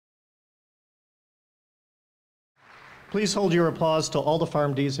Please hold your applause till all the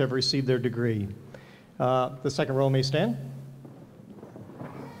PharmDs have received their degree. The second row may stand.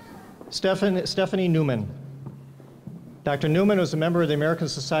 Stephanie Newman. Dr. Newman was a member of the American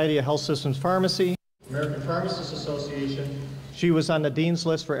Society of Health Systems Pharmacy, American Pharmacists Association. She was on the Dean's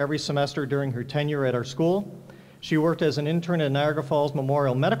List for every semester during her tenure at our school. She worked as an intern at Niagara Falls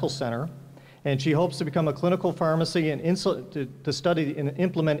Memorial Medical Center, and she hopes to become a clinical pharmacy and to study and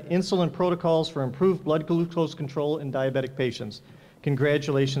implement insulin protocols for improved blood glucose control in diabetic patients.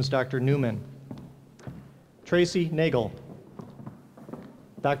 Congratulations, Dr. Newman. Tracy Nagel.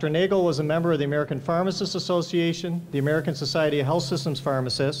 Dr. Nagel was a member of the American Pharmacists Association, the American Society of Health Systems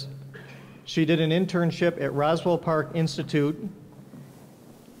Pharmacists. She did an internship at Roswell Park Institute,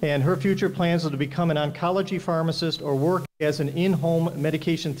 and her future plans are to become an oncology pharmacist or work as an in-home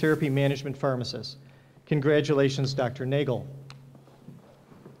medication therapy management pharmacist. Congratulations, Dr. Nagel.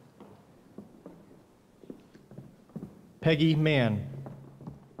 Peggy Mann.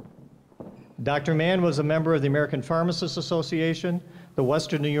 Dr. Mann was a member of the American Pharmacists Association, the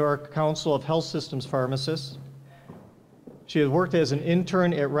Western New York Council of Health Systems Pharmacists. She has worked as an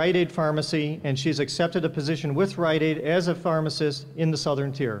intern at Rite Aid Pharmacy, and she's accepted a position with Rite Aid as a pharmacist in the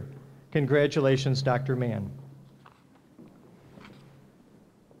Southern Tier. Congratulations, Dr. Mann.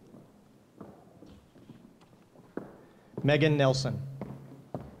 Megan Nelson.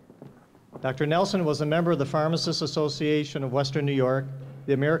 Dr. Nelson was a member of the Pharmacists Association of Western New York,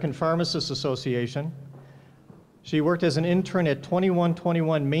 the American Pharmacists Association. She worked as an intern at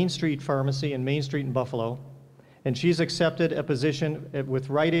 2121 Main Street Pharmacy in Main Street in Buffalo, and she's accepted a position with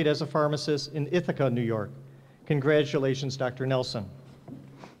Rite Aid as a pharmacist in Ithaca, New York. Congratulations, Dr. Nelson.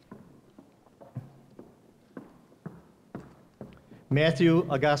 Matthew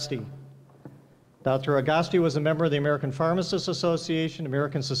Agosti. Dr. Agosti was a member of the American Pharmacists Association,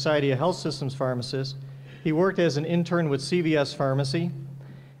 American Society of Health Systems Pharmacists. He worked as an intern with CVS Pharmacy,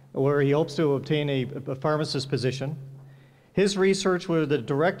 where he hopes to obtain a pharmacist position. His research were the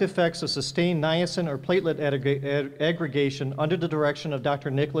direct effects of sustained niacin or platelet aggregation under the direction of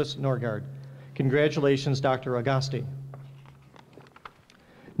Dr. Nicholas Norgard. Congratulations, Dr. Agosti.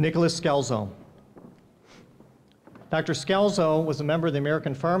 Nicholas Scalzo. Dr. Scalzo was a member of the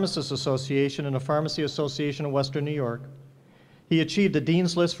American Pharmacists Association and the Pharmacy Association of Western New York. He achieved the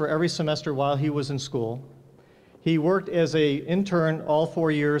Dean's List for every semester while he was in school. He worked as an intern all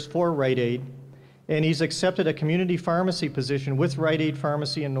 4 years for Rite Aid, and he's accepted a community pharmacy position with Rite Aid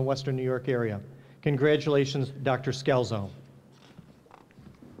Pharmacy in the Western New York area. Congratulations, Dr. Scalzo.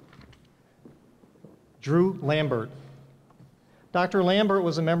 Drew Lambert. Dr. Lambert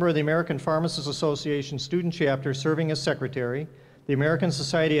was a member of the American Pharmacists Association student chapter serving as secretary, the American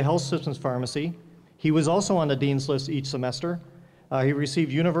Society of Health Systems Pharmacy. He was also on the Dean's List each semester. He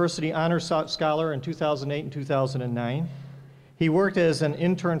received University Honor Scholar in 2008 and 2009. He worked as an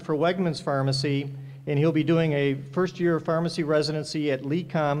intern for Wegmans Pharmacy, and he'll be doing a first-year pharmacy residency at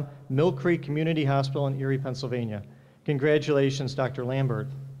LECOM Mill Creek Community Hospital in Erie, Pennsylvania. Congratulations, Dr. Lambert.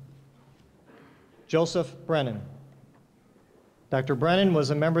 Joseph Brennan. Dr. Brennan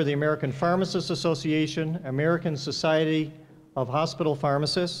was a member of the American Pharmacists Association, American Society of Hospital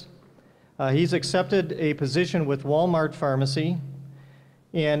Pharmacists. He's accepted a position with Walmart Pharmacy,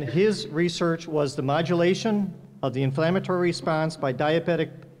 and his research was the modulation of the inflammatory response by diabetic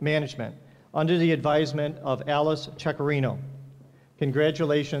management under the advisement of Alice Ceccarino.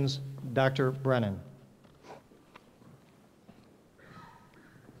 Congratulations, Dr. Brennan.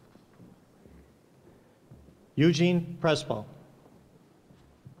 Eugene Prespo.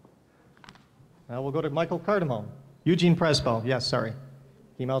 Now we'll go to Michael Cardamone. Eugene Prespo, yes, sorry.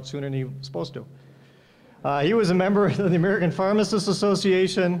 Came out sooner than he was supposed to. He was a member of the American Pharmacists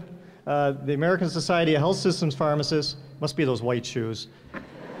Association, the American Society of Health Systems Pharmacists, must be those white shoes.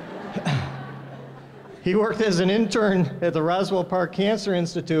 He worked as an intern at the Roswell Park Cancer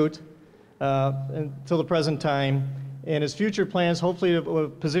Institute until the present time, and his future plans hopefully a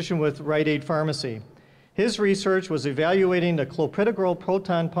position with Rite Aid Pharmacy. His research was evaluating the clopidogrel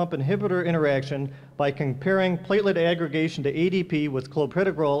proton pump inhibitor interaction by comparing platelet aggregation to ADP with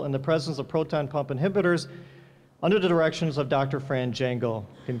clopidogrel in the presence of proton pump inhibitors under the directions of Dr. Fran Django.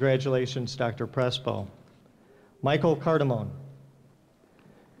 Congratulations, Dr. Prespo. Michael Cardamone.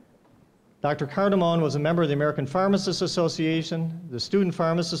 Dr. Cardamone was a member of the American Pharmacists Association, the Student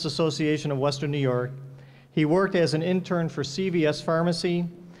Pharmacists Association of Western New York. He worked as an intern for CVS Pharmacy,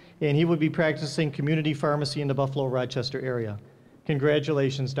 and he would be practicing community pharmacy in the Buffalo-Rochester area.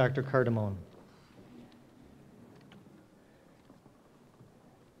 Congratulations, Dr. Cardamone.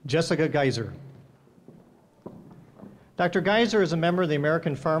 Jessica Geiser. Dr. Geiser is a member of the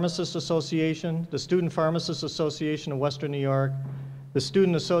American Pharmacists Association, the Student Pharmacists Association of Western New York,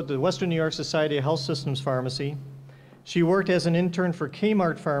 the Western New York Society of Health Systems Pharmacy. She worked as an intern for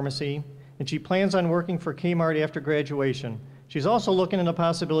Kmart Pharmacy, and she plans on working for Kmart after graduation. She's also looking at the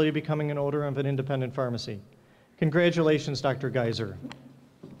possibility of becoming an owner of an independent pharmacy. Congratulations, Dr. Geiser.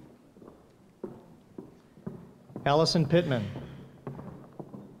 Allison Pittman.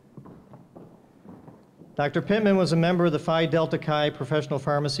 Dr. Pittman was a member of the Phi Delta Chi Professional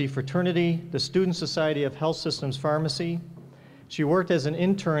Pharmacy Fraternity, the Student Society of Health Systems Pharmacy. She worked as an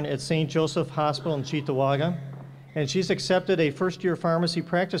intern at St. Joseph Hospital in Cheektowaga, and she's accepted a first-year pharmacy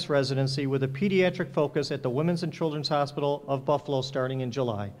practice residency with a pediatric focus at the Women's and Children's Hospital of Buffalo starting in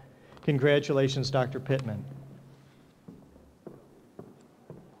July. Congratulations, Dr. Pittman.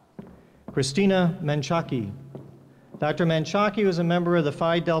 Christina Menchaki. Dr. Menchaki was a member of the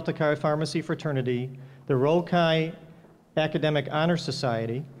Phi Delta Chi Pharmacy Fraternity, the Rho Chi Academic Honor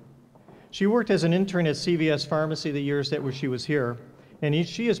Society. She worked as an intern at CVS Pharmacy the years that she was here, and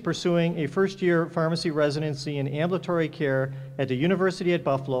she is pursuing a first-year pharmacy residency in ambulatory care at the University at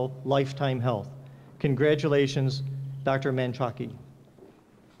Buffalo, Lifetime Health. Congratulations, Dr. Menchaki.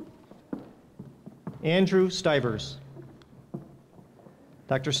 Andrew Stivers.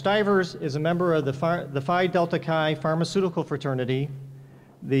 Dr. Stivers is a member of the Phi Delta Chi Pharmaceutical Fraternity,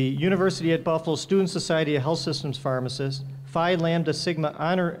 the University at Buffalo Student Society of Health Systems Pharmacists, Phi Lambda Sigma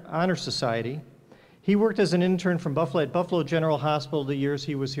Honor Society. He worked as an intern from at Buffalo General Hospital the years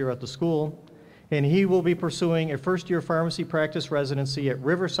he was here at the school, and he will be pursuing a first-year pharmacy practice residency at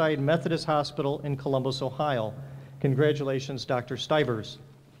Riverside Methodist Hospital in Columbus, Ohio. Congratulations, Dr. Stivers.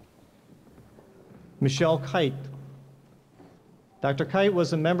 Michelle Kite. Dr. Kite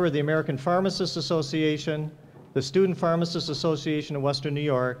was a member of the American Pharmacists Association, the Student Pharmacists Association of Western New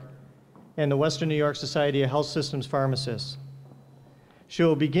York, and the Western New York Society of Health Systems Pharmacists. She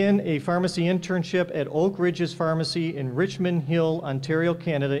will begin a pharmacy internship at Oak Ridges Pharmacy in Richmond Hill, Ontario,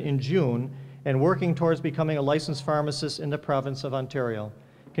 Canada in June, and working towards becoming a licensed pharmacist in the province of Ontario.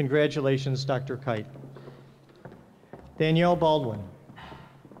 Congratulations, Dr. Kite. Danielle Baldwin.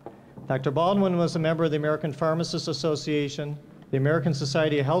 Dr. Baldwin was a member of the American Pharmacists Association, the American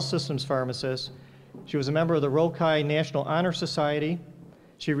Society of Health Systems Pharmacists. She was a member of the Rho Chi National Honor Society.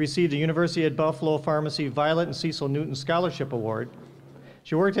 She received the University at Buffalo Pharmacy Violet and Cecil Newton Scholarship Award.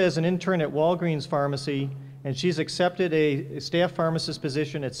 She worked as an intern at Walgreens Pharmacy, and she's accepted a staff pharmacist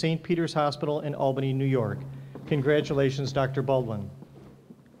position at St. Peter's Hospital in Albany, New York. Congratulations, Dr. Baldwin.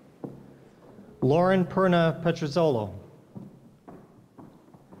 Lauren Perna Petrozzolo.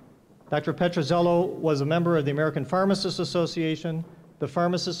 Dr. Petrozzolo was a member of the American Pharmacists Association, the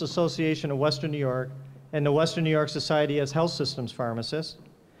Pharmacists Association of Western New York, and the Western New York Society as Health Systems Pharmacist.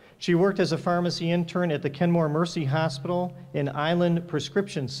 She worked as a pharmacy intern at the Kenmore Mercy Hospital and Island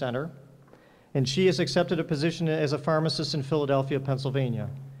Prescription Center, and she has accepted a position as a pharmacist in Philadelphia, Pennsylvania.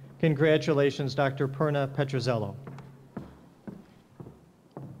 Congratulations, Dr. Perna Petrozello.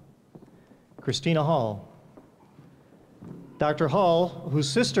 Christina Hall. Dr. Hall, whose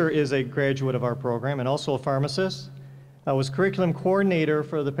sister is a graduate of our program and also a pharmacist, was curriculum coordinator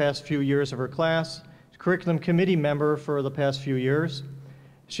for the past few years of her class, curriculum committee member for the past few years.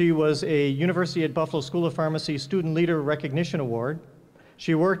 She was a University at Buffalo School of Pharmacy Student Leader Recognition Award.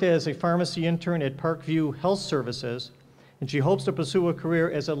 She worked as a pharmacy intern at Parkview Health Services, and she hopes to pursue a career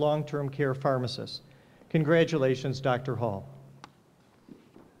as a long-term care pharmacist. Congratulations, Dr. Hall.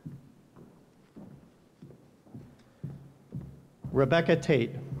 Rebecca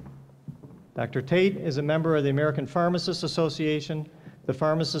Tate. Dr. Tate is a member of the American Pharmacists Association, the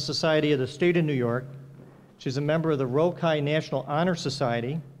Pharmacist Society of the State of New York. She's a member of the Rho Chi National Honor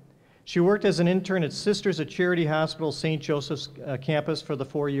Society. She worked as an intern at Sisters at Charity Hospital St. Joseph's campus for the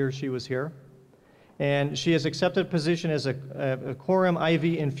 4 years she was here. And she has accepted a position as a Coram IV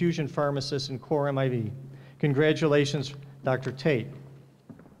infusion pharmacist in Coram IV. Congratulations, Dr. Tate.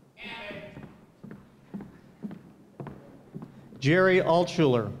 Jerry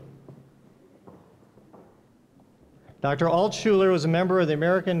Altschuler. Dr. Altschuler was a member of the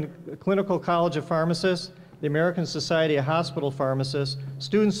American Clinical College of Pharmacists, the American Society of Hospital Pharmacists,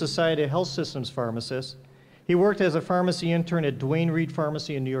 Student Society of Health Systems Pharmacists. He worked as a pharmacy intern at Duane Reade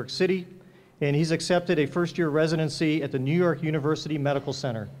Pharmacy in New York City, and he's accepted a first-year residency at the New York University Medical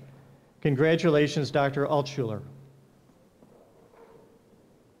Center. Congratulations, Dr. Altschuler.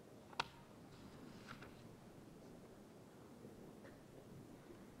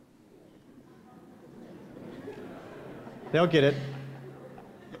 They'll get it.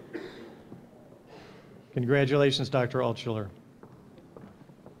 Congratulations, Dr. Altschuler.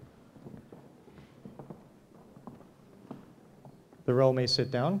 The row may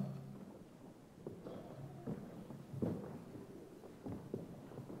sit down.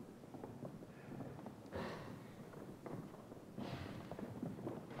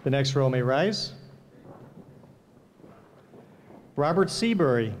 The next row may rise. Robert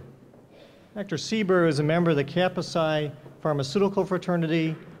Seabury. Dr. Seabury is a member of the Kappa Psi Pharmaceutical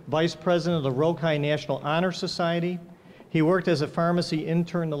Fraternity, Vice President of the Rokai National Honor Society. He worked as a pharmacy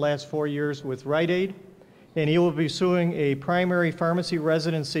intern the last 4 years with Rite Aid, and he will be pursuing a primary pharmacy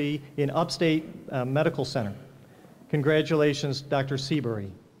residency in Upstate Medical Center. Congratulations, Dr.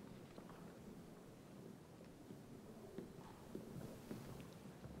 Seabury.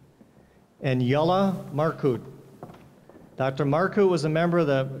 And Yella Markut. Dr. Markut was a member of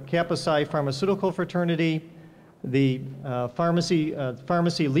the Kappa Psi Pharmaceutical Fraternity, the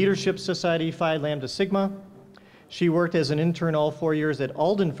Pharmacy Leadership Society, Phi Lambda Sigma. She worked as an intern all 4 years at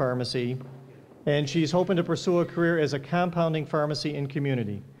Alden Pharmacy, and she's hoping to pursue a career as a compounding pharmacy in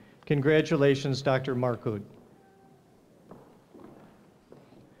community. Congratulations, Dr. Markut.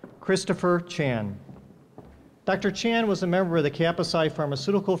 Christopher Chan. Dr. Chan was a member of the Kappa Psi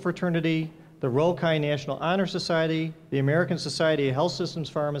Pharmaceutical Fraternity, the Rokai National Honor Society, the American Society of Health Systems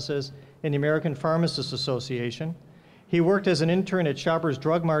Pharmacists, and the American Pharmacists Association. He worked as an intern at Shoppers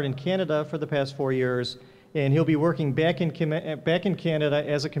Drug Mart in Canada for the past 4 years, and he'll be working back in Canada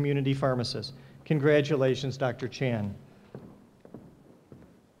as a community pharmacist. Congratulations, Dr. Chan.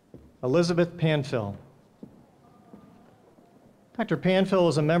 Elizabeth Panfill. Dr. Panfill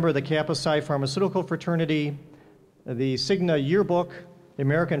was a member of the Kappa Psi Pharmaceutical Fraternity, the Cigna Yearbook, the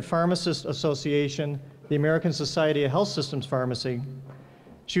American Pharmacists Association, the American Society of Health Systems Pharmacy.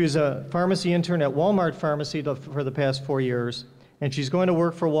 She was a pharmacy intern at Walmart Pharmacy for the past 4 years, and she's going to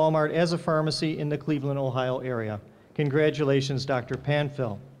work for Walmart as a pharmacy in the Cleveland, Ohio area. Congratulations, Dr.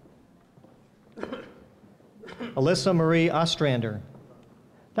 Panfill. Alyssa Marie Ostrander.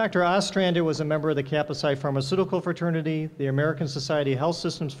 Dr. Ostrander was a member of the Kappa Psi Pharmaceutical Fraternity, the American Society of Health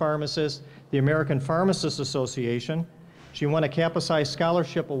Systems Pharmacists, the American Pharmacists Association. She won a Kappa Psi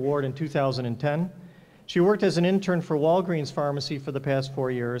Scholarship Award in 2010. She worked as an intern for Walgreens Pharmacy for the past 4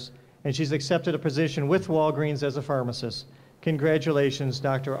 years, and she's accepted a position with Walgreens as a pharmacist. Congratulations,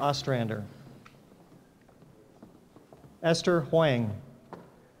 Dr. Ostrander. Esther Huang.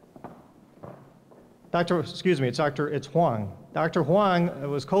 It's Huang. Dr. Huang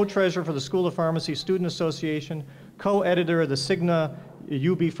was co-treasurer for the School of Pharmacy Student Association, co-editor of the Cigna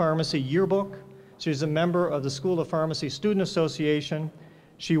UB Pharmacy Yearbook. She's a member of the School of Pharmacy Student Association.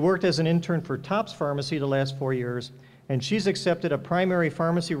 She worked as an intern for Topps Pharmacy the last 4 years, and she's accepted a primary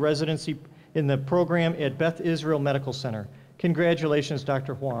pharmacy residency in the program at Beth Israel Medical Center. Congratulations,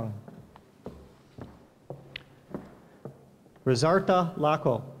 Dr. Huang. Rizarta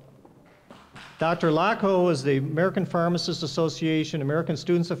Laco. Dr. Laco is the American Pharmacists Association, American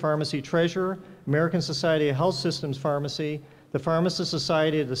Students of Pharmacy Treasurer, American Society of Health Systems Pharmacy, the Pharmacist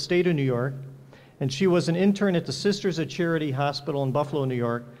Society of the State of New York, and she was an intern at the Sisters of Charity Hospital in Buffalo, New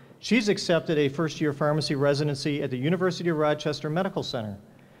York. She's accepted a first-year pharmacy residency at the University of Rochester Medical Center.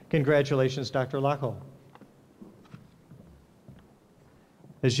 Congratulations, Dr. Laco.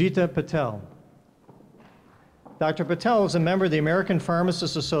 Ajita Patel. Dr. Patel is a member of the American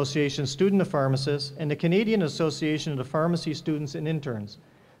Pharmacists Association Student of Pharmacists and the Canadian Association of the Pharmacy Students and Interns,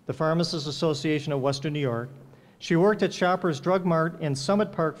 the Pharmacists Association of Western New York. She worked at Shoppers Drug Mart and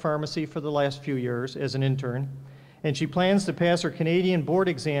Summit Park Pharmacy for the last few years as an intern, and she plans to pass her Canadian board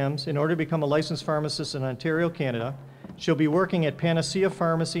exams in order to become a licensed pharmacist in Ontario, Canada. She'll be working at Panacea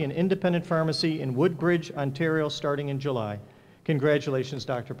Pharmacy, an independent pharmacy in Woodbridge, Ontario, starting in July. Congratulations,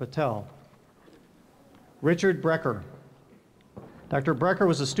 Dr. Patel. Richard Brecker. Dr. Brecker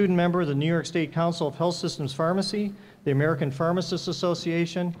was a student member of the New York State Council of Health Systems Pharmacy, the American Pharmacists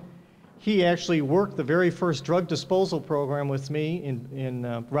Association. He actually worked the very first drug disposal program with me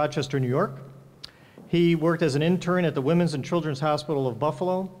in Rochester, New York. He worked as an intern at the Women's and Children's Hospital of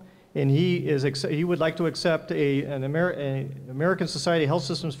Buffalo, and he would like to accept an American Society of Health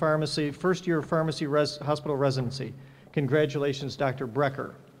Systems Pharmacy first-year pharmacy hospital residency. Congratulations, Dr.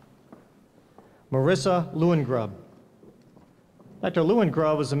 Brecker. Marissa Lewengrub. Dr.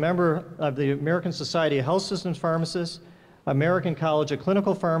 Lewengrub was a member of the American Society of Health Systems Pharmacists, American College of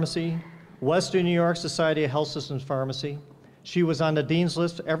Clinical Pharmacy, Western New York Society of Health Systems Pharmacy. She was on the dean's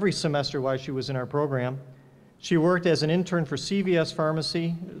list every semester while she was in our program. She worked as an intern for CVS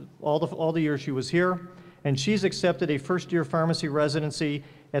Pharmacy all the years she was here, and she's accepted a first-year pharmacy residency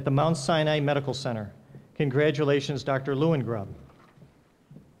at the Mount Sinai Medical Center. Congratulations, Dr. Lewengrub.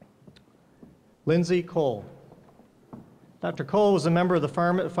 Lindsay Cole. Dr. Cole was a member of the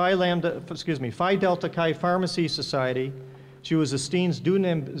Phi Delta Chi Pharmacy Society, She was a Steen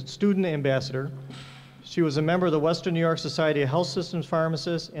student ambassador. She was a member of the Western New York Society of Health Systems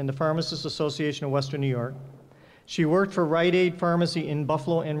Pharmacists and the Pharmacists Association of Western New York. She worked for Rite Aid Pharmacy in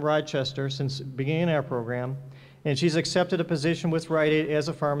Buffalo and Rochester since beginning our program, and she's accepted a position with Rite Aid as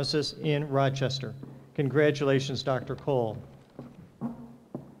a pharmacist in Rochester. Congratulations, Dr. Cole.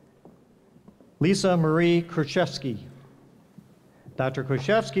 Lisa Marie Kruszewski. Dr.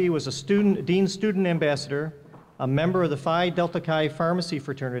 Kruszewski was a Dean Student Ambassador, a member of the Phi Delta Chi Pharmacy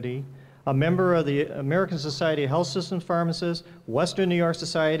Fraternity, a member of the American Society of Health Systems Pharmacists, Western New York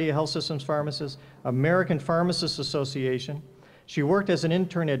Society of Health Systems Pharmacists, American Pharmacists Association. She worked as an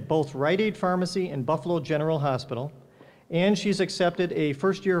intern at both Rite Aid Pharmacy and Buffalo General Hospital, and she's accepted a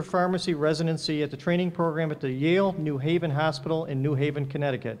first-year pharmacy residency at the training program at the Yale New Haven Hospital in New Haven,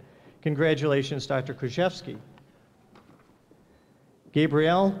 Connecticut. Congratulations, Dr. Kruszewski.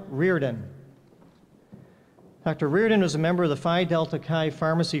 Gabrielle Reardon. Dr. Reardon was a member of the Phi Delta Chi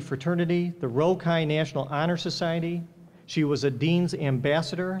Pharmacy Fraternity, the Rho Chi National Honor Society. She was a Dean's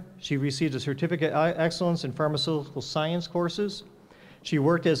Ambassador. She received a Certificate of Excellence in Pharmaceutical Science courses. She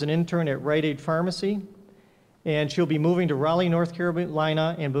worked as an intern at Rite Aid Pharmacy, and she'll be moving to Raleigh, North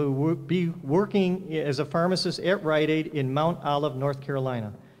Carolina, and will be working as a pharmacist at Rite Aid in Mount Olive, North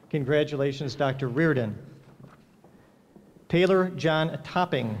Carolina. Congratulations, Dr. Reardon. Taylor John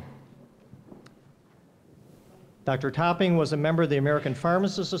Topping. Dr. Topping was a member of the American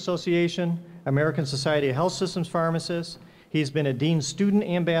Pharmacists Association, American Society of Health Systems Pharmacists. He's been a Dean Student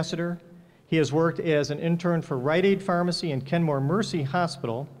Ambassador. He has worked as an intern for Rite Aid Pharmacy and Kenmore Mercy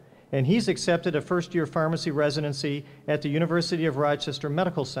Hospital, and he's accepted a first-year pharmacy residency at the University of Rochester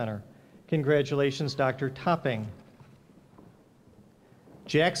Medical Center. Congratulations, Dr. Topping.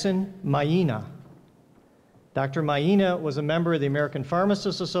 Jackson Maina. Dr. Maina was a member of the American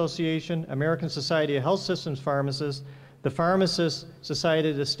Pharmacists Association, American Society of Health Systems Pharmacists, the Pharmacists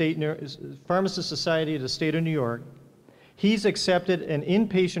Society of the State of New York. He's accepted an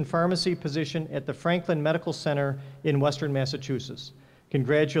inpatient pharmacy position at the Franklin Medical Center in Western Massachusetts.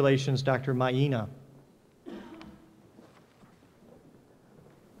 Congratulations, Dr. Maina.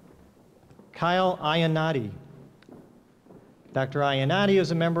 Kyle Iannotti. Dr. Iannotti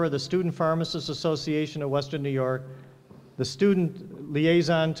is a member of the Student Pharmacists Association of Western New York, the student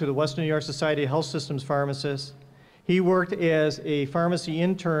liaison to the Western New York Society of Health Systems Pharmacists. He worked as a pharmacy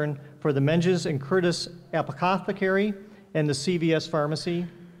intern for the Menges and Curtis Apothecary and the CVS Pharmacy,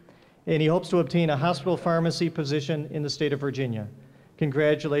 and he hopes to obtain a hospital pharmacy position in the state of Virginia.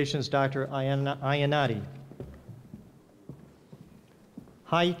 Congratulations, Dr. Iannotti.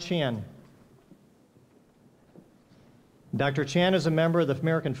 Hai Chan. Dr. Chan is a member of the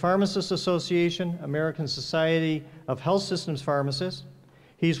American Pharmacists Association, American Society of Health Systems Pharmacists.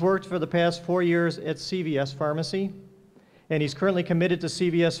 He's worked for the past 4 years at CVS Pharmacy, and he's currently committed to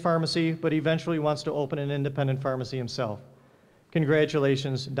CVS Pharmacy, but eventually wants to open an independent pharmacy himself.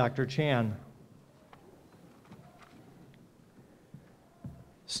 Congratulations, Dr. Chan.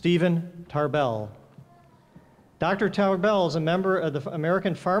 Stephen Tarbell. Dr. Tarbell is a member of the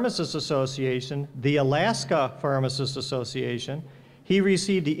American Pharmacists Association, the Alaska Pharmacists Association. He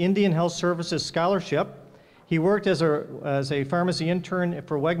received the Indian Health Services Scholarship. He worked as a pharmacy intern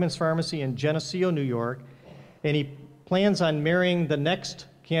for Wegmans Pharmacy in Geneseo, New York, and he plans on marrying the next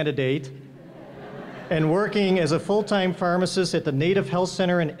candidate and working as a full-time pharmacist at the Native Health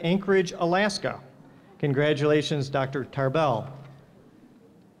Center in Anchorage, Alaska. Congratulations, Dr. Tarbell.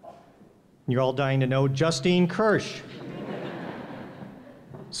 You're all dying to know Justine Kirsch.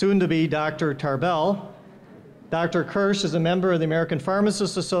 Soon to be Dr. Tarbell. Dr. Kirsch is a member of the American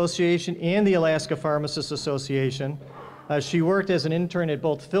Pharmacists Association and the Alaska Pharmacists Association. She worked as an intern at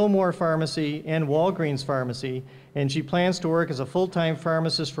both Fillmore Pharmacy and Walgreens Pharmacy, and she plans to work as a full-time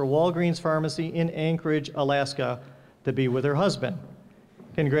pharmacist for Walgreens Pharmacy in Anchorage, Alaska, to be with her husband.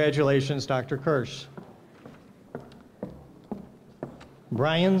 Congratulations, Dr. Kirsch.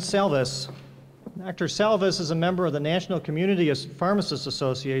 Brian Salvis. Dr. Salvis is a member of the National Community Pharmacists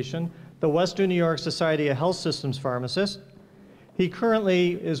Association, the Western New York Society of Health Systems Pharmacists. He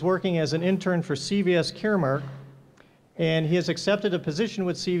currently is working as an intern for CVS Caremark, and he has accepted a position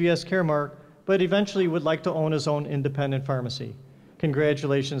with CVS Caremark, but eventually would like to own his own independent pharmacy.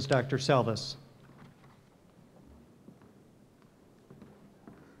 Congratulations, Dr. Salvis.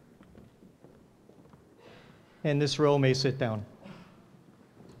 And this row may sit down.